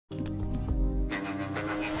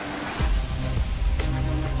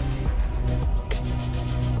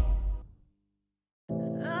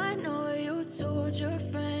told your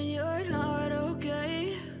friend you're not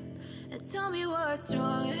okay? And tell me what's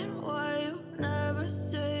wrong and why you never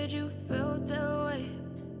said you felt that way.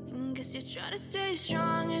 And guess you're trying to stay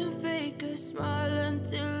strong and fake a smile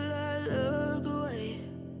until I look away.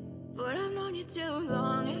 But I've known you too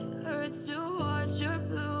long, it hurts to watch your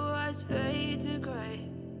blue eyes fade to gray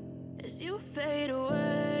as you fade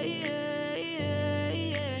away,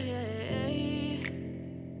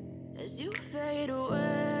 as you fade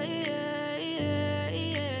away.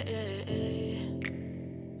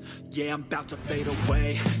 Yeah, I'm about to fade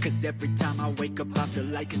away, cause every time I wake up I feel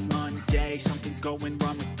like it's Monday. Something's going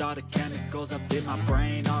wrong with all the chemicals up in my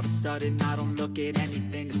brain. All of a sudden I don't look at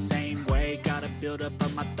anything the same way. Got a buildup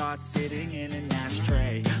of my thoughts sitting in an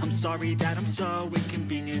ashtray. I'm sorry that I'm so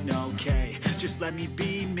inconvenient, okay? Just let me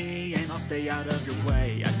be me and I'll stay out of your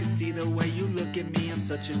way. I can see the way you look at me, I'm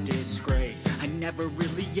such a disgrace. I never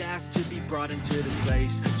really asked to be brought into this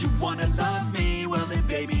place. You wanna love me? Well then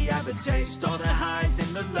baby I have a taste. All the highs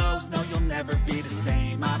and the lows, no you'll never be the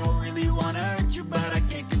same. I don't really wanna hurt you but I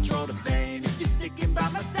can't control the pain. If you're sticking by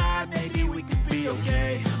my side maybe we could be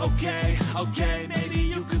okay. Okay, maybe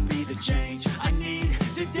you could be the change I need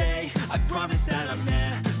today. I promise that I've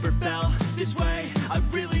never felt this way. I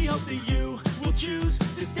really hope that you will choose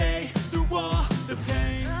to stay through all the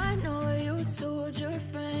pain. I know you told your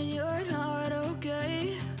friend you're not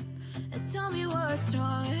okay. And tell me what's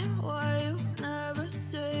wrong and why you never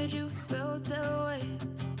said you felt that way.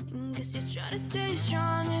 And guess you're trying to stay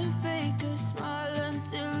strong and fake a smile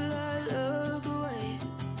until I look away.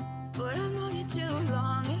 But I've known you too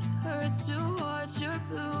long, it hurts to watch your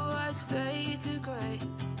blue eyes fade to gray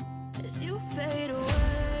as you fade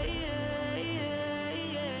away,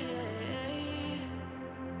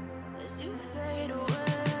 as you fade away,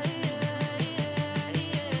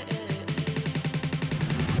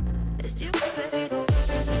 as you fade away.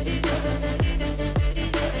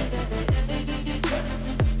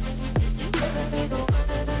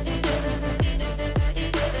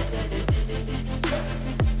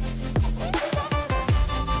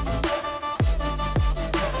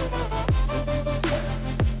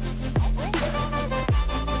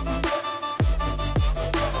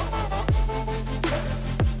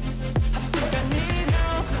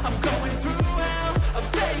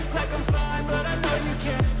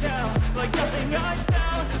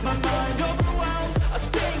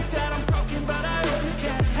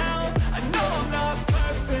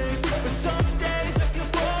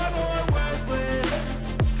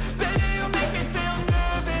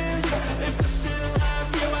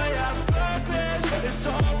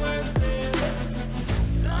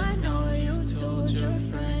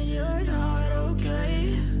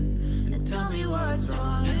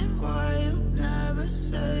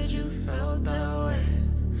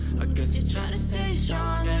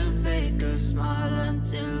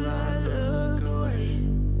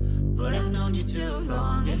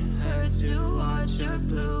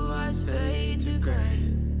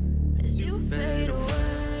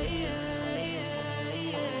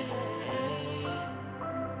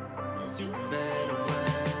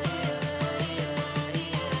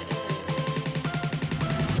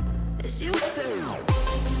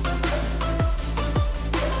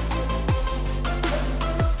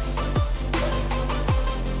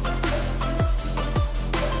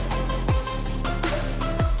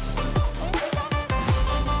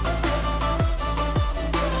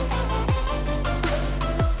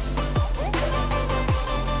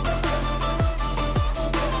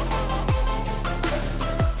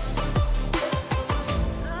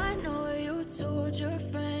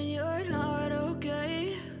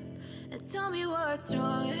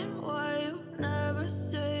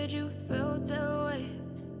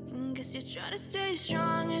 Trying to stay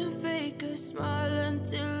strong and fake a smile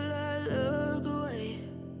until I look away.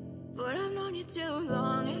 But I've known you too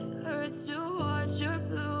long, it hurts to watch your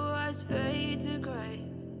blue eyes fade to gray.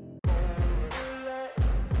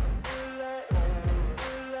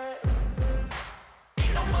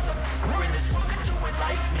 Ain't no motherfucker in this world could do it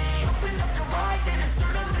like me. Open up your eyes and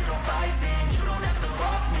insert a little rising. You don't have to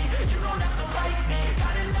love me, you don't have to like me.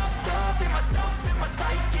 Got enough love in myself, in my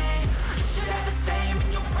psyche. You should have the same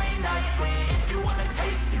in your brain nightly. If you wanna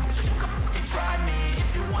taste me, you can fucking try me.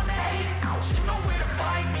 If you wanna hate, you know where to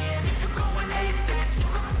find me. And if you're going hate this, you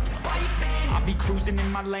can fucking bite me. I'll be cruising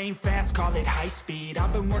in my lane fast, call it high speed.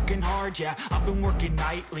 I've been working hard, yeah, I've been working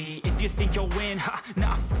nightly. If you think you'll win, ha,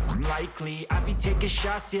 nah, likely. I be taking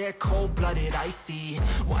shots, yeah, cold-blooded, icy.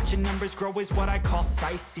 Watching numbers grow is what I call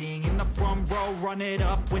sightseeing. In the front row, run it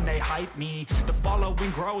up when they hype me. The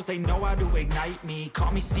following grows, they know how to ignite me.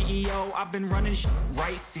 Call me CEO, I've been running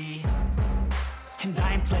right, see. And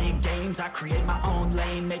I ain't playing games, I create my own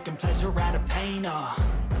lane, making pleasure out of pain,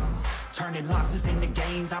 turning losses into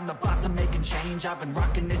gains. I'm the boss, I'm making change. I've been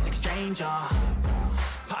rocking this exchange,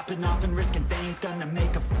 popping off and risking things. Gonna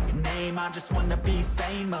make a f***ing name. I just wanna be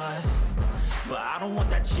famous, but I don't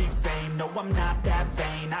want that cheap fame. No, I'm not that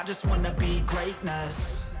vain. I just wanna be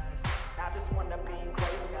greatness. I just wanna be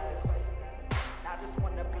greatness. I just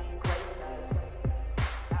wanna be greatness.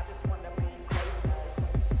 I just wanna be greatness.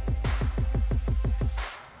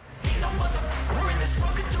 Ain't no motherfucker in this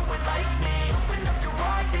world could do it like me. Open up your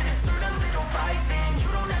eyes and insert a little rising. You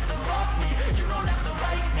don't have to love me, you don't have to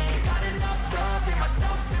like me. Got enough love in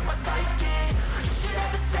myself, in my psyche. You should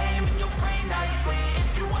have the same in your brain nightly.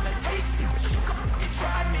 If you wanna taste me, you can fucking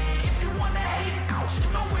try me. If you wanna hate me, you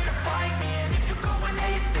know where to find me. And if you go and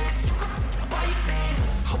hate this, you can fucking bite me.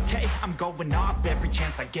 Okay, I'm going off every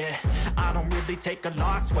chance I get. I don't really take a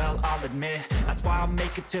loss, well, I'll admit. That's why I'll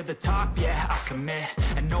make it to the top, yeah, I commit.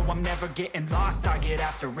 And no, I'm never getting lost, I get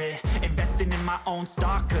after it. Investing in my own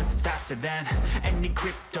stock, cause it's faster than any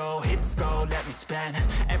crypto hits go, let me spend.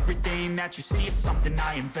 Everything that you see is something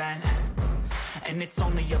I invent, and it's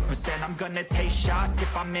only a percent. I'm gonna take shots.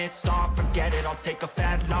 If I miss all, forget it. I'll take a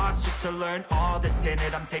fat loss just to learn all that's in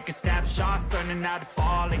it. I'm taking snapshots, learning how to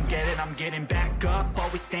fall and get it. I'm getting back up,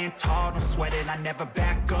 always stand tall, don't sweat it. I never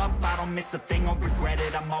back up, I don't miss a thing or regret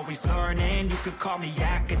it. I'm always learning, you could call me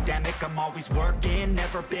academic. I'm always working,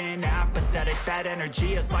 never been apathetic. That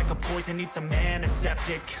energy is like a poison, needs some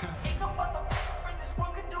antiseptic. Ain't no motherfucker in this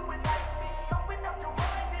world could do it like me. Open up your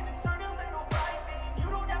eyes and insert a little rising. You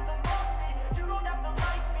don't have to love me, you don't have to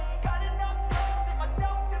like me. Got enough love in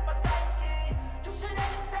myself, in my psyche. You should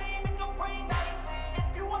have the same in your brain nightly. If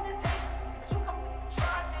you wanna taste me, you can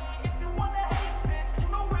try me. If you wanna hate bitch, you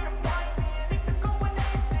know where to find me. And if you go and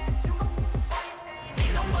hate this, you can fight me.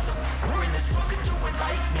 Ain't no motherfucker in this world could do it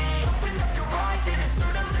like me. Open up your eyes and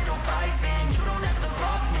insert a little rising. You don't have to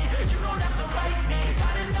love me, you don't have to like me.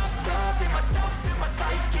 Got enough love in myself, in my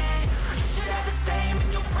psyche. You should have the same in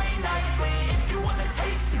your brain nightly. If you wanna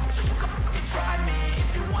taste me, you can fucking try me. If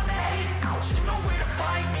you wanna hate me, you know where to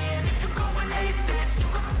find me. And if you go and hate this, you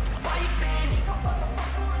can fucking bite me.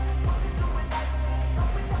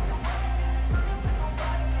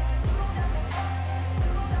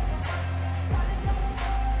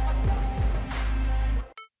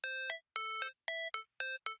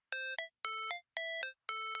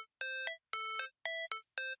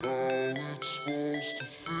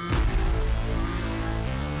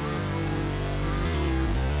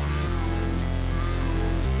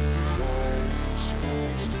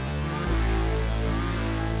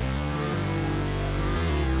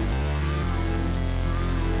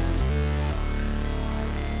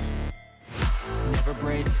 Never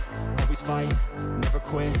break, always fight, never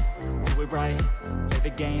quit, do it right, play the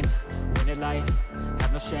game, win it life,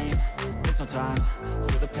 have no shame, there's no time,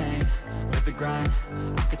 feel the pain, live the grind,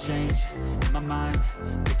 I could change, in my mind,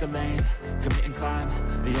 pick a lane, commit and climb,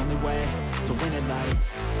 the only way to win it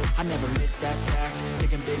life. I never miss, that's fact,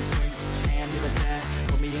 taking big swings, put your hand to the bat,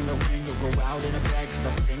 put me in the ring, you'll go out in a bag, cause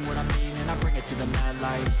I sing what I mean and I bring it to the mad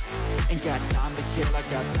light. Ain't got time to kill, I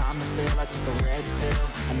got time to feel, I took the red pill,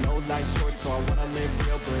 I know life's short so I wanna live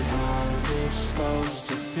real, but how's it supposed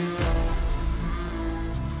to feel?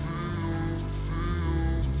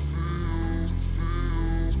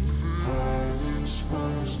 How's it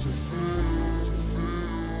supposed to feel?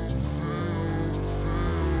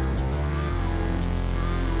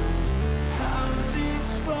 How's it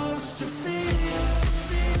supposed to feel?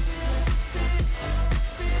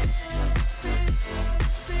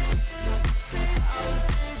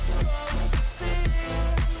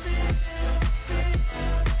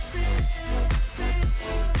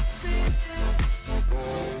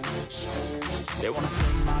 They wanna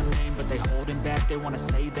say my name, but they holding back. They wanna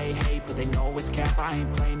say they hate, but they know it's cap. I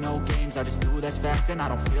ain't play no games, I just do, that's fact. And I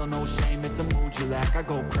don't feel no shame, it's a mood you lack. I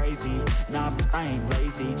go crazy, nah, but I ain't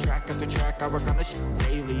lazy. Track after track, I work on this shit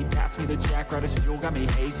daily. Pass me the jack, right as fuel, got me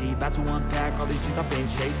hazy. About to unpack all these things I've been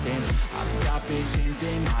chasing. I've got visions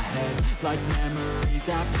in my head, like memories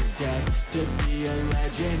after death. To be a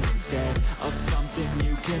legend instead of something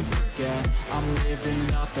you can forget. I'm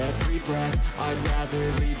living up every breath, I'd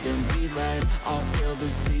rather lead than be led. I'll fill the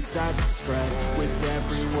seats as I spread with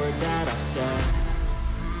every word that I've said.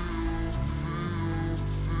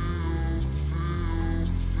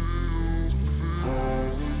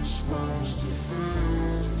 How's it supposed to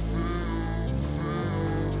feel?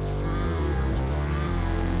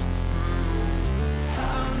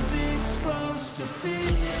 How's it supposed to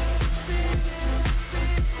feel?